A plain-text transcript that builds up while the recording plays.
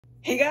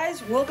Hey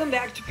guys, welcome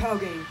back to Pow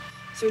Game.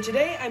 So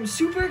today I'm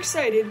super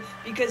excited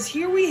because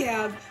here we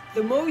have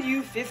the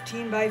Moyu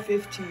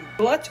 15x15.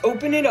 Let's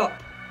open it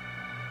up.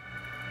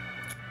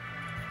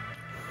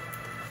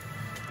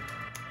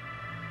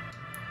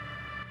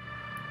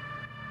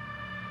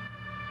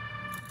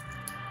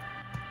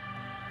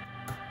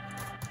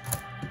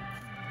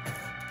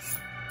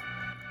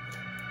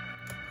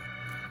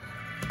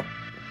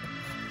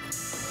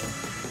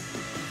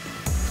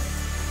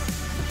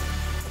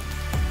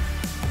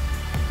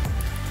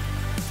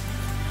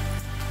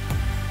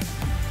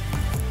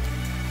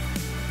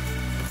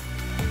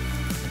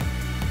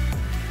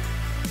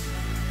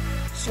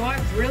 So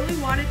I've really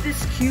wanted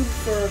this cube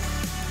for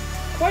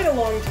quite a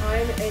long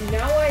time, and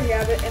now I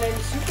have it, and I'm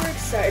super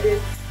excited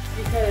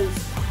because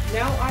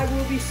now I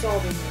will be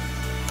solving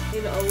it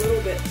in a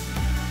little bit.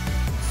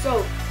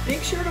 So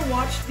make sure to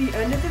watch the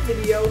end of the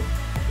video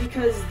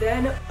because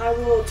then I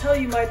will tell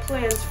you my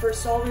plans for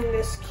solving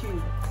this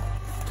cube.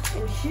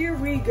 And here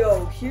we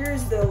go.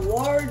 Here's the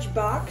large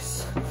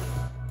box.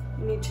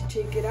 You need to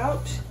take it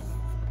out,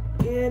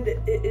 and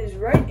it is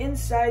right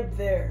inside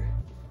there.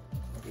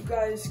 You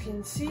guys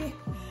can see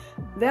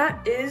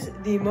that is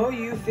the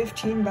Moyu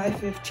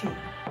 15x15.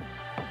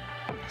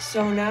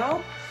 So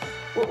now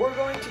what we're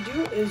going to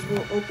do is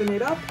we'll open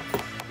it up,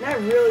 and I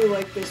really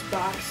like this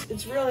box.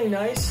 It's really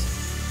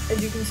nice.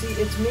 As you can see,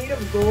 it's made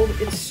of gold.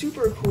 It's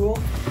super cool.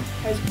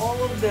 Has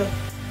all of the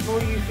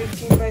Moyu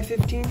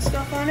 15x15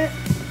 stuff on it.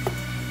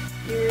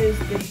 Here is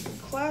the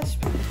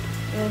clasp,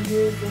 and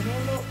here's the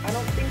handle.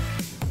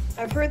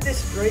 I've heard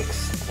this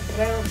breaks, but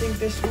I don't think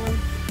this one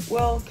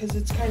will because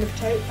it's kind of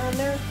tight on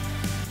there.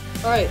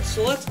 Alright,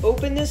 so let's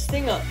open this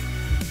thing up.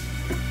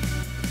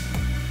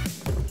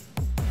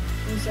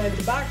 Inside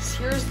the box,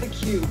 here's the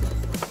cube.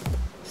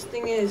 This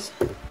thing is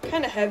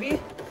kind of heavy,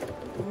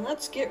 and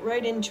let's get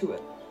right into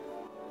it.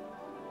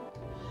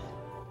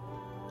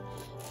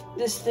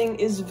 This thing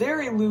is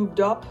very lubed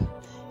up.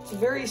 It's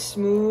very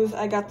smooth.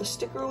 I got the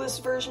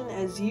stickerless version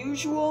as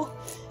usual,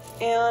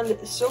 and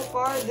so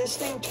far this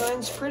thing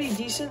turns pretty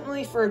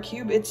decently for a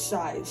cube its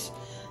size.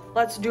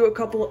 Let's do a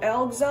couple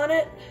algs on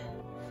it.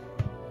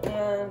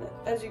 And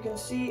as you can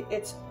see,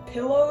 it's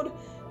pillowed,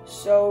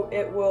 so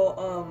it will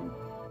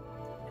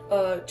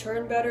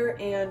turn better,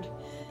 and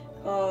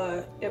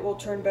it will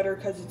turn better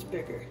because it's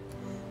bigger.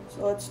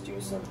 So let's do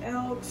some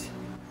algs.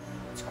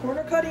 Its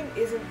corner cutting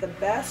isn't the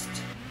best.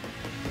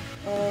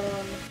 Here,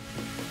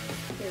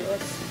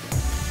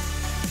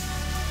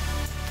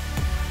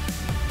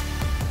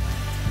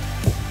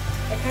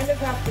 I kind of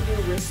have to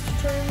do wrist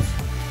turns,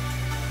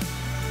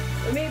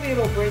 or maybe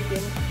it'll break in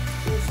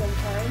through some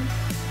time.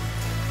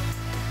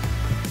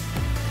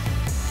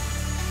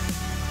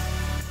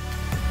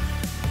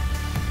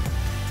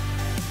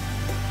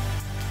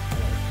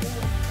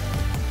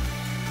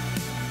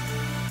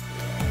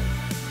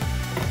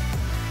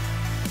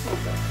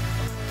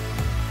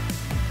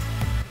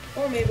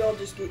 Or maybe I'll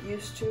just get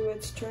used to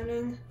its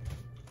turning.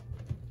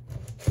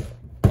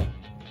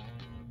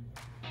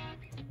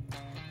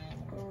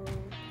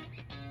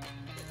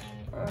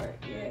 Alright,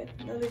 yeah,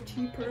 another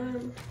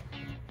T-perm.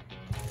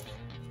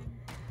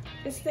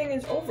 This thing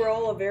is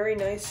overall a very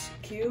nice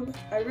cube.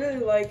 I really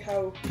like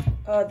how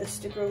the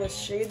stickerless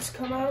shades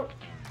come out.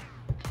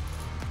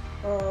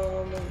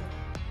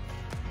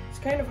 It's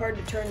kind of hard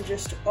to turn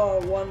just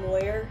one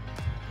layer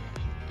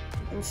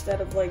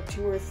instead of like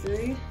 2 or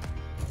 3.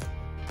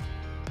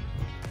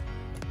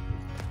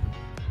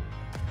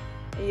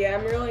 Yeah,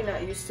 I'm really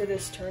not used to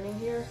this turning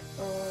here.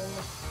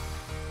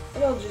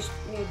 It'll just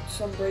need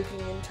some breaking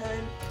in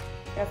time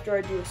after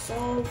I do a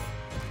solve.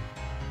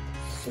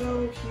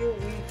 So here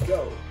we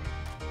go.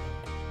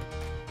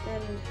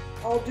 And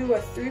I'll do a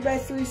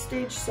 3x3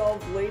 stage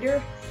solve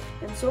later.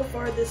 And so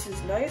far this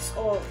is nice.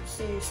 I'll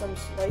see some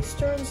slice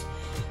turns.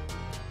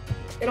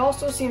 It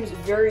also seems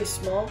very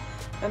small.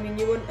 I mean,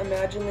 you wouldn't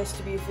imagine this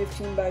to be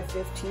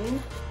 15x15.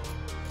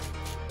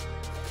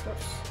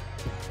 Oops.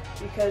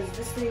 Because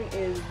this thing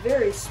is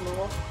very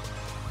small.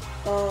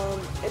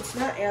 It's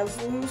not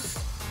as loose.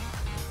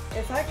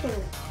 If I can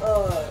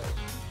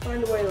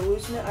find a way to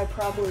loosen it, I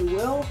probably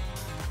will.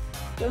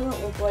 Doesn't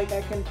look like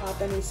I can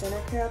pop any center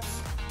caps,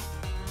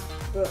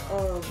 but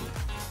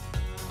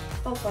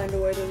I'll find a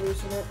way to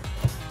loosen it.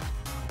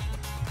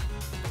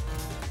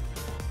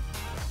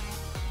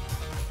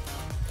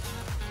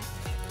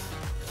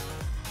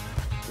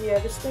 Yeah,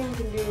 this thing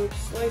can do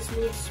slice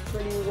moves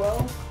pretty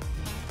well.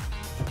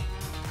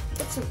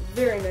 It's a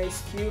very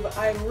nice cube.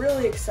 I'm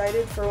really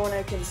excited for when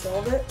I can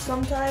solve it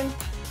sometime,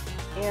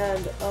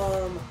 and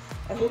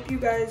I hope you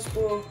guys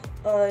will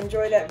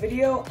enjoy that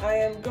video. I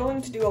am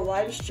going to do a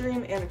live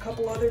stream and a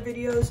couple other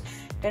videos,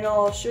 and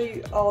I'll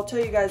tell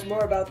you guys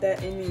more about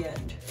that in the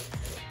end.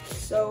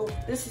 So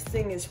this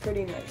thing is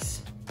pretty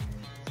nice.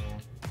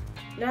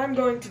 Now I'm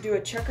going to do a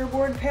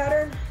checkerboard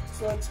pattern,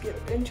 so let's get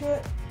into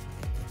it.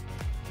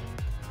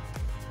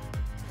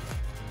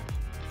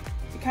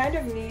 Kind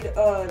of need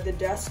the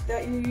desk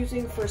that you're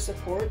using for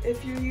support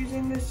if you're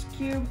using this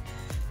cube,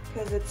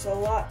 because it's a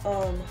lot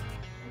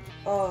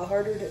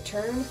harder to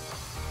turn.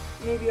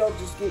 maybe I'll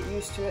just get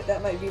used to it.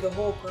 That might be the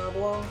whole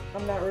problem.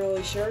 I'm not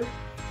really sure.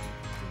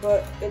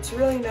 But it's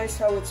really nice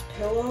how it's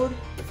pillowed,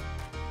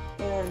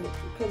 and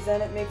because then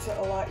it makes it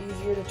a lot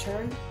easier to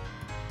turn.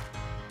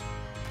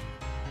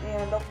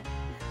 And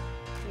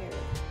here,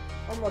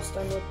 almost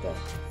done with the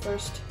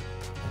first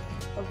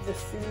of the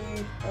 3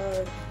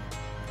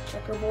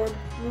 checkerboard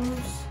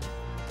moves.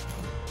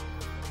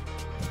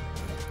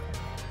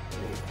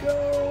 There we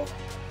go.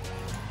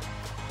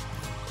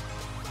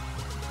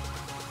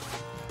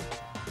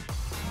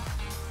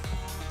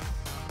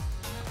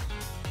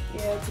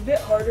 Yeah, it's a bit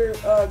harder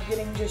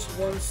getting just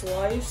one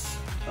slice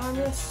on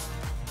this.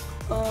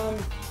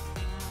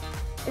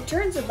 It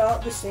turns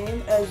about the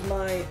same as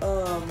my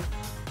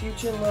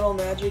Fusion Little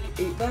Magic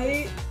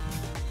 8x8.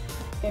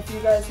 If you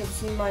guys have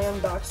seen my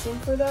unboxing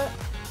for that,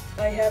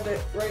 I have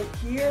it right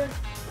here.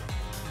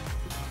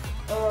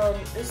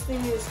 This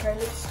thing is kind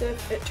of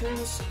stiff. It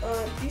turns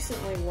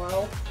decently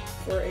well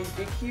for a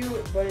big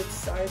cube, but its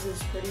size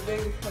is pretty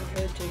big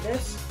compared to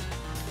this.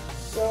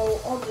 So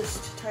I'll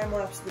just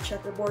time-lapse the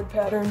checkerboard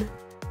pattern.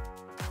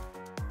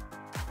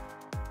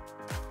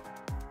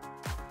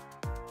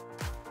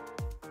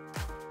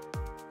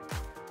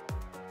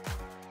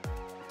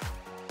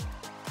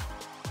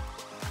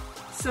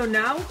 So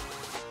now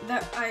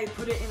that I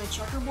put it in a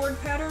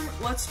checkerboard pattern,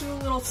 let's do a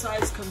little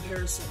size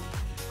comparison.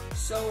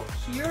 So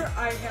here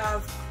I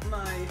have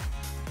my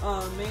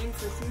main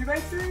for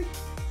 3x3,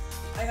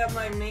 I have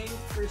my main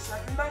for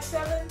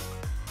 7x7,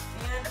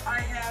 and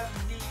I have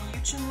the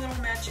Fusion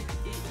Little Magic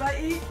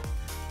 8x8,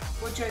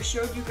 which I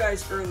showed you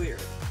guys earlier.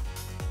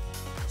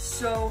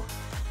 So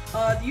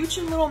the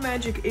Fusion Little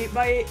Magic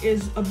 8x8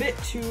 is a bit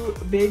too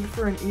big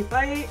for an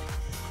 8x8,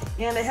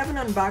 and I have an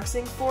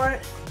unboxing for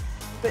it.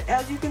 But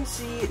as you can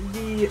see,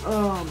 the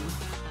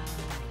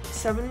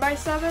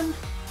 7x7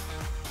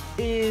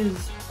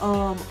 is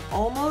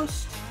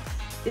almost,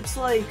 it's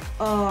like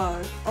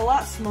a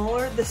lot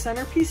smaller. The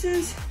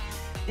centerpieces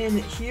in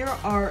here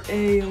are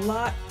a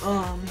lot,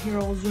 here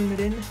I'll zoom it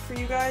in for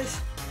you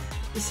guys.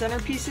 The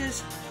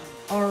centerpieces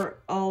are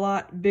a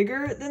lot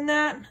bigger than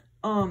that.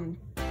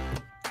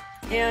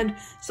 And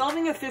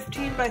solving a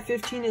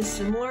 15x15 is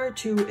similar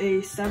to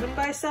a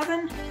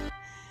 7x7.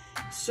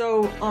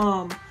 So,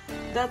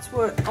 that's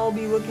what I'll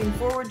be looking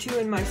forward to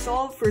in my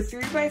solve for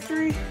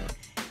 3x3.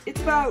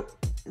 It's about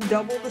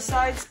double the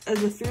size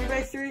as a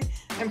 3x3.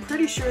 I'm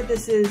pretty sure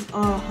this is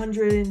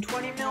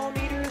 120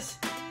 millimeters,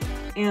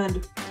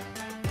 and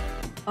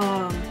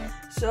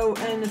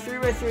and the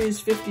 3x3 is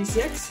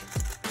 56.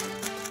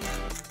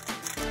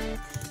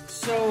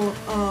 So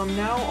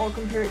now I'll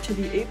compare it to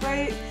the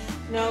 8x8.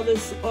 Now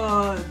this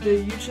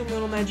the Fusion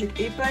Little Magic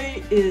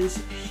 8x8 is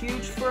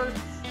huge for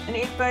an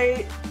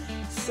 8x8.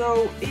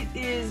 So it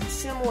is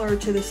similar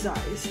to the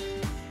size.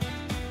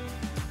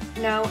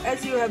 Now,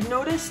 as you have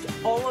noticed,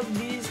 all of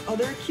these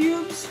other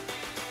cubes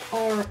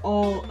are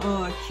all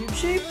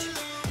cube-shaped.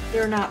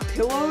 They're not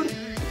pillowed.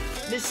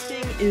 This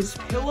thing is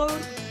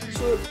pillowed,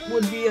 so it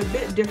would be a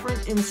bit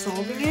different in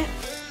solving it.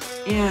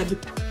 And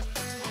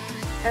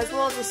as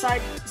well as the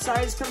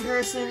size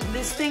comparison,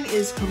 this thing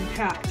is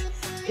compact.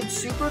 It's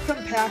super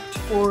compact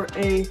for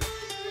a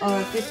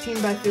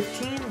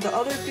 15x15. The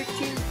other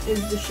 15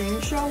 is the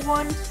Shang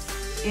one,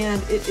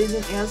 and it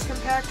isn't as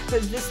compact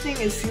because this thing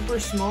is super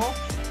small.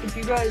 If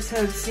you guys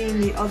have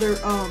seen the other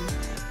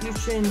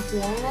Fusion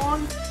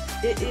Huanglong,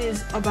 it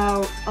is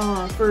about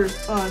for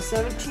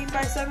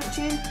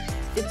 17x17,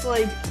 it's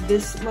like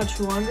this much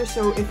longer.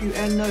 So if you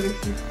add another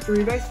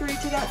 3x3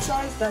 to that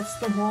size, that's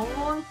the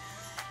Huanglong.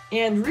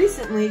 And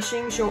recently,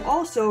 Shang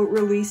also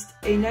released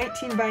a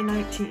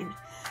 19x19.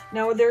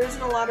 Now there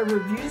isn't a lot of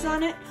reviews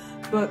on it,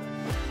 but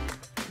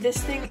this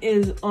thing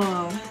is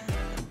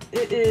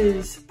it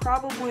is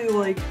probably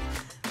like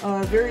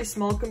very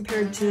small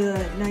compared to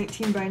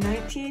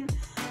 19x19.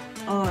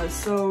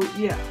 So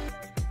yeah.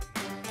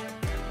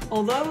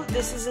 Although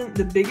this isn't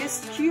the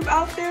biggest cube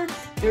out there,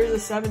 there's a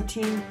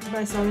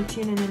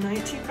 17x17 and a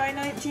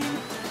 19x19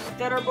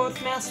 that are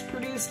both mass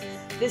produced.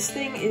 This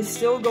thing is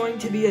still going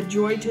to be a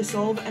joy to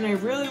solve, and I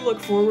really look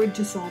forward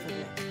to solving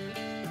it.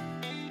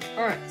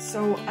 Alright,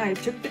 so I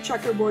took the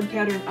checkerboard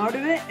pattern out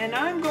of it, and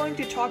now I'm going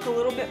to talk a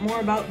little bit more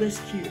about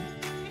this cube.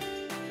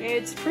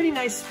 It's a pretty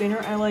nice spinner.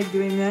 I like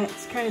doing that.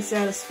 It's kind of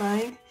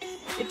satisfying.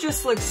 It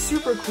just looks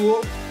super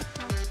cool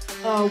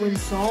when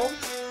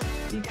solved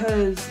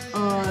because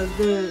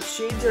the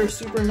shades are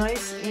super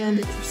nice, and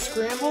if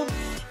scrambled,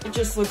 it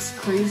just looks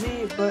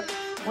crazy, but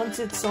once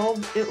it's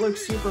solved, it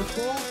looks super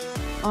cool.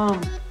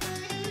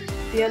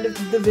 At the end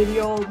of the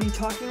video, I'll be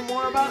talking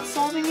more about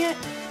solving it,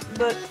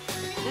 but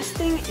this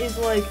thing is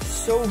like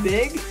so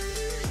big,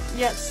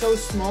 yet so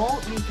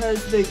small,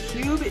 because the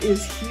cube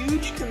is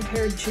huge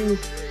compared to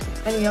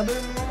any other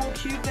normal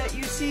cube that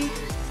you see,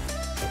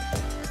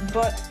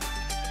 but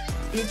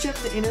each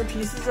of the inner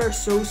pieces are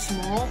so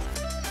small,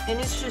 and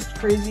it's just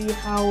crazy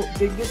how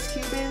big this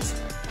cube is.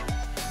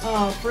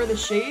 For the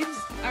shades,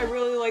 I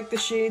really like the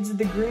shades.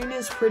 The green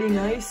is pretty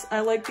nice. I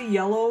like the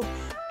yellow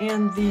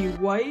and the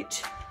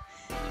white.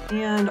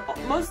 and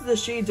most of the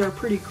shades are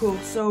pretty cool.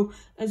 So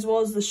as well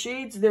as the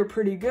shades, they're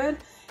pretty good.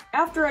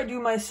 After I do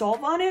my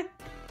solve on it,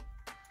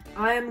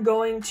 I am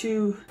going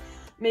to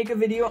make a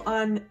video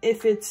on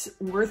if it's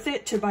worth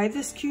it to buy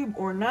this cube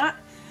or not.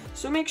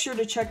 So make sure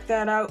to check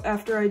that out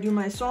after I do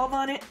my solve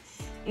on it.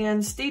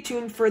 And stay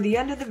tuned for the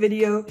end of the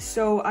video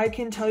so I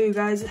can tell you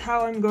guys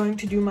how I'm going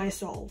to do my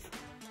solve.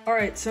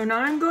 Alright, so now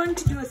I'm going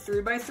to do a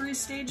 3x3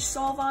 stage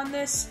solve on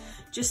this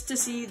just to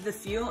see the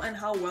feel and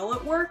how well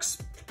it works.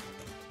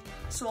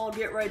 So I'll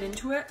get right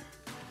into it.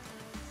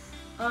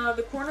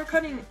 The corner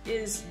cutting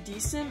is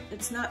decent.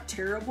 It's not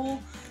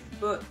terrible,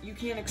 but you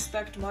can't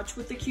expect much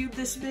with the cube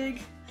this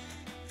big.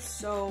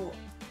 So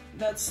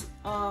that's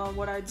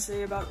what I'd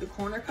say about the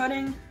corner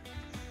cutting.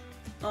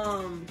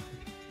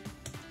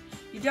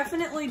 You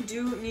definitely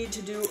do need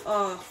to do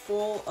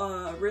full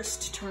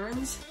wrist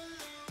turns.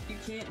 You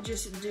can't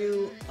just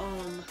do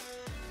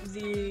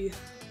where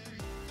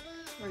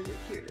is it?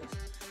 Here it is.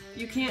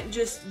 You can't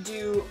just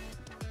do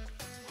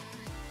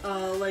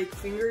like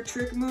finger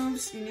trick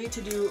moves. You need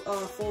to do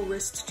full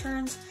wrist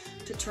turns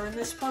to turn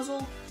this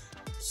puzzle.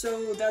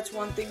 So that's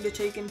one thing to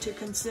take into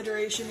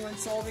consideration when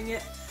solving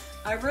it.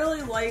 I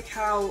really like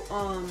how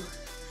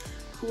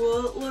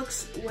cool it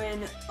looks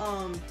when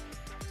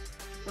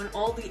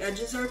all the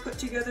edges are put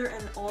together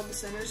and all the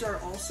centers are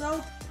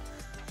also.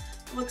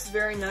 It looks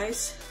very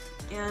nice,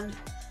 and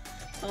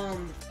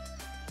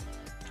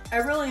I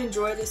really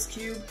enjoy this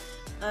cube.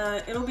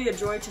 It'll be a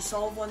joy to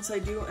solve once I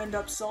do end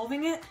up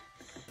solving it,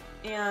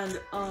 and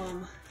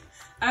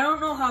I don't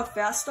know how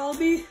fast I'll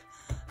be.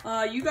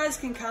 You guys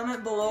can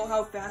comment below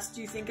how fast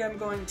you think I'm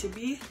going to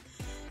be,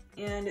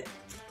 and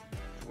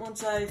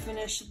once I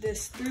finish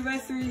this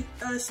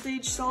 3x3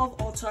 stage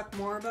solve, I'll talk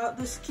more about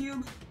this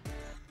cube.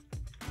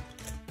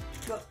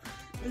 But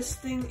this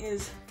thing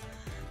is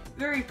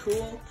very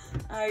cool.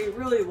 I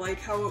really like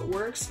how it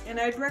works, and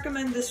I'd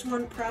recommend this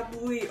one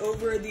probably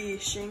over the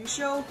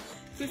Moyu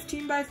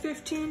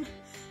 15x15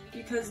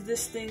 because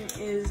this thing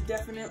is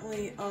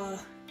definitely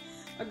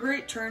a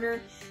great turner,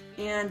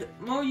 and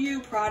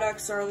Moyu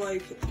products are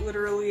like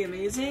literally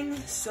amazing,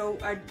 so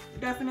I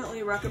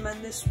definitely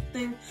recommend this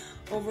thing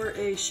over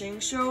a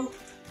Moyu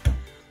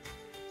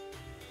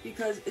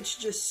because it's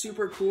just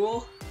super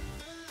cool.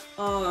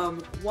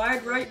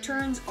 Wide right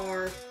turns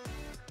or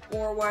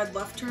wide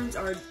left turns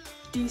are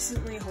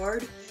decently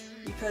hard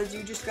because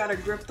you just gotta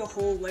grip the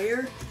whole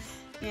layer,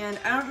 and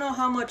I don't know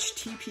how much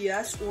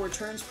TPS or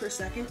turns per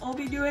second I'll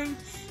be doing.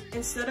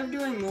 Instead of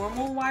doing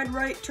normal wide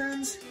right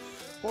turns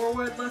or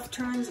wide left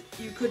turns,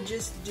 you could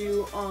just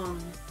do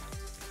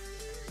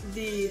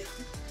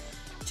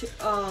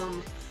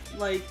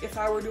like if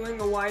I were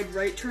doing a wide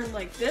right turn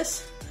like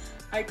this,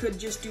 I could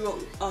just do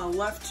a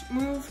left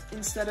move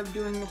instead of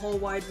doing the whole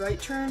wide right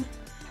turn,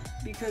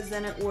 because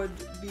then it would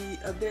be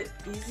a bit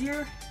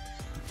easier.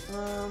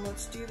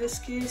 Let's do this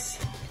case.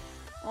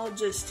 I'll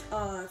just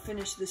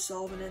finish this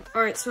solve in it.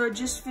 Alright, so I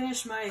just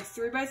finished my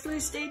 3x3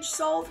 stage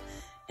solve,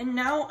 and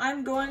now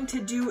I'm going to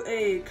do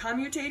a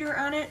commutator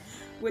on it,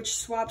 which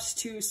swaps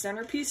two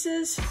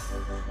centerpieces.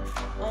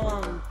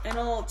 And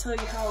I'll tell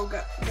you how,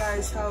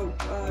 guys, how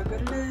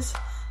good it is.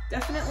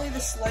 Definitely the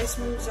slice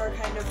moves are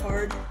kind of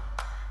hard,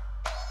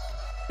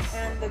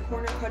 and the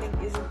corner cutting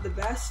isn't the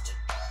best,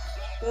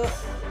 but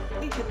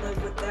we can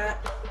live with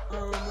that.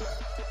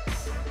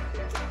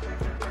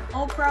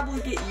 I'll probably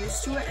get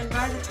used to it, and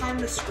by the time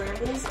the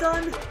scramble's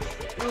done,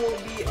 it'll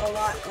be a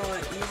lot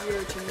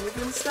easier to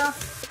move and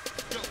stuff.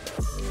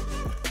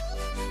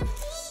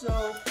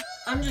 So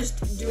I'm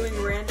just doing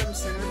random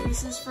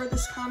centerpieces for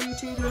this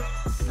commutator.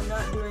 I'm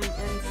not doing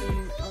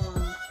anything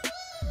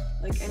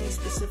like any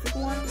specific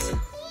ones.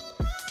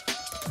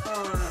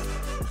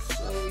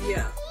 So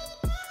yeah.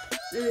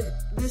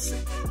 This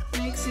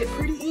makes it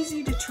pretty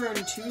easy to turn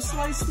two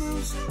slice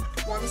moves.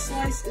 One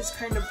slice is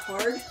kind of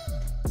hard.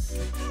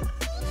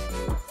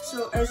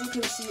 So as you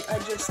can see, I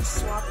just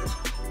swapped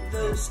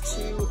those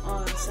two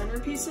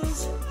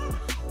centerpieces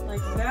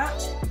like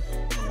that,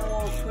 and then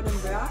I'll put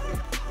them back.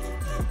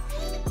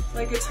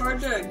 Like, it's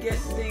hard to get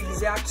the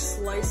exact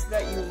slice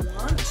that you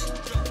want,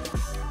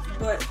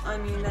 but I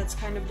mean, that's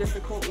kind of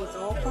difficult with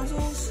all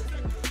puzzles.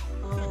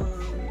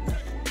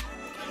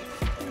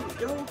 There we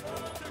go.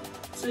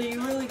 So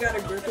you really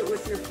gotta grip it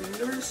with your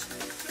fingers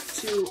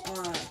to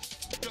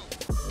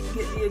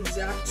get the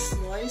exact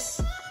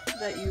slice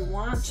that you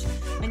want,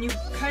 and you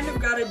kind of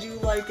gotta do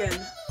like an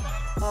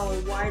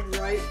wide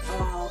right,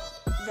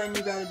 then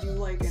you gotta do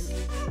like an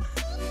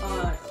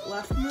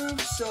left move.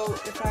 So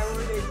if I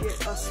were to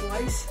get a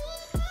slice,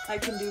 I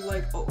can do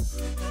like,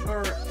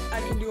 or I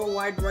can do a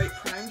wide right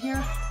prime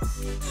here,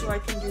 so I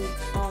can do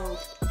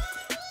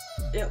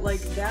it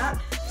like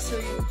that.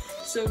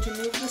 So to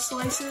move the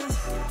slices,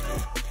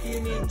 you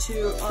need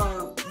to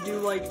do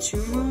like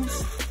two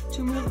moves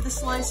to move the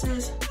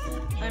slices.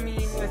 I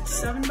mean, with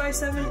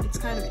 7x7, it's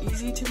kind of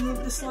easy to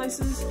move the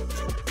slices.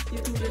 You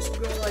can just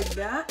go like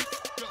that.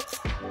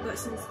 But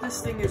since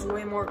this thing is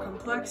way more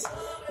complex,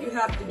 you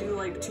have to do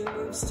like two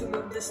moves to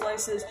move the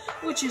slices,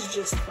 which is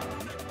just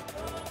fine.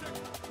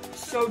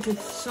 So to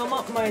sum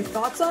up my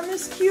thoughts on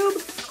this cube,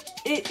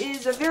 it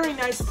is a very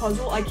nice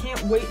puzzle. I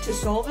can't wait to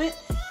solve it.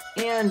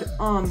 And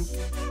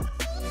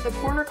the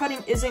corner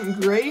cutting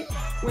isn't great.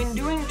 When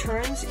doing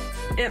turns,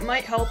 it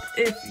might help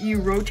if you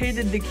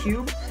rotated the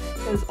cube,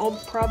 because I'll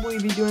probably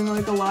be doing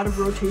like a lot of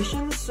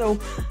rotations. So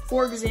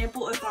for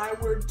example, if I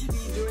were to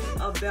be doing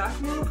a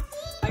back move,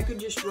 I could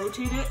just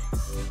rotate it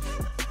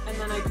and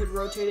then I could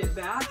rotate it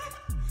back,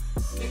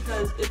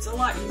 because it's a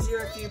lot easier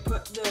if you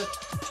put the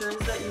turns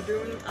that you're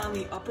doing on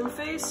the upper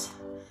face.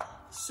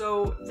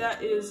 So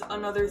that is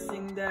another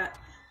thing that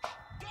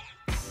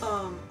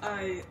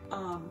I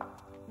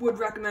would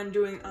recommend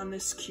doing on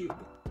this cube.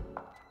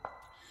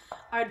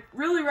 I'd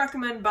really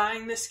recommend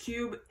buying this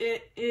cube.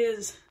 It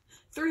is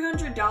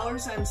 $300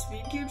 on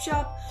Speedcube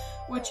Shop,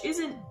 which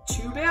isn't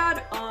too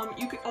bad.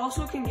 You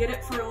also can get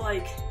it for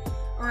like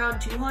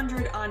around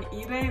 $200 on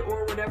eBay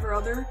or whatever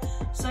other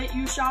site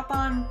you shop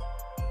on.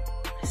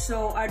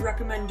 So I'd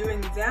recommend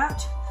doing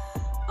that.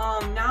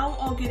 Now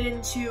I'll get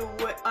into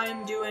what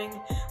I'm doing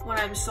when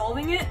I'm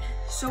solving it.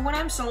 So when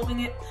I'm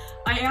solving it,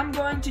 I am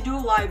going to do a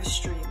live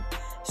stream.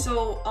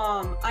 So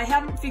I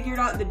haven't figured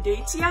out the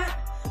dates yet,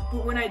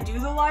 but when I do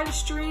the live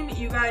stream,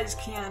 you guys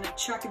can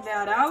check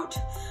that out.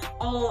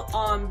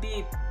 I'll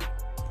be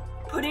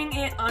putting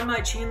it on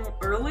my channel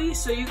early,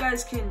 so you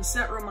guys can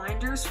set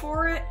reminders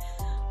for it.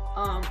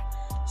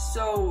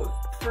 So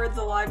for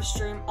the live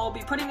stream, I'll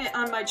be putting it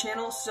on my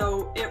channel,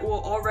 so it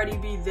will already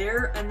be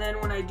there, and then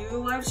when I do the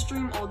live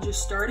stream, I'll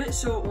just start it,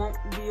 so it won't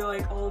be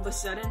like all of a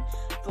sudden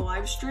the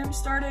live stream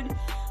started.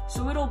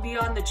 So it'll be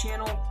on the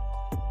channel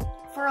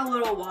for a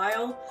little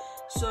while,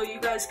 so you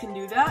guys can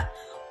do that.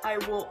 I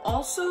will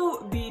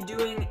also be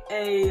doing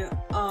a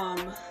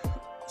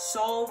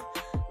solve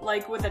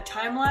like with a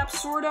time lapse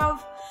sort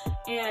of,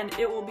 and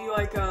it will be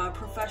like a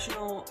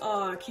professional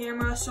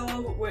camera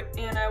solve,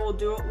 and I will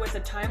do it with a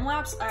time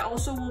lapse. I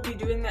also will be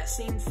doing that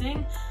same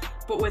thing,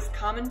 but with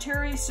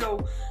commentary.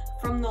 So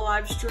from the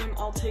live stream,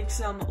 I'll take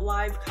some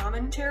live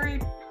commentary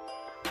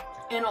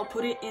and I'll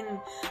put it in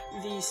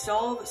the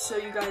solve so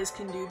you guys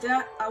can do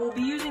that. I will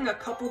be using a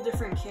couple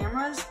different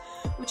cameras,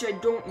 which I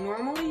don't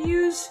normally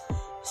use,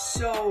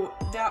 so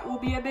that will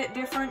be a bit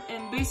different.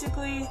 And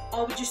basically,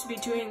 I'll just be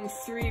doing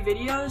 3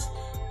 videos.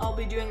 I'll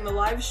be doing the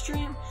live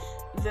stream,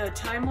 the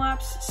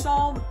time-lapse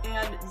solve,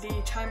 and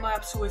the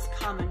time-lapse with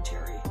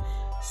commentary.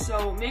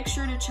 So make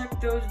sure to check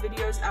those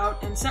videos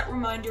out and set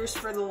reminders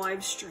for the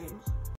live stream.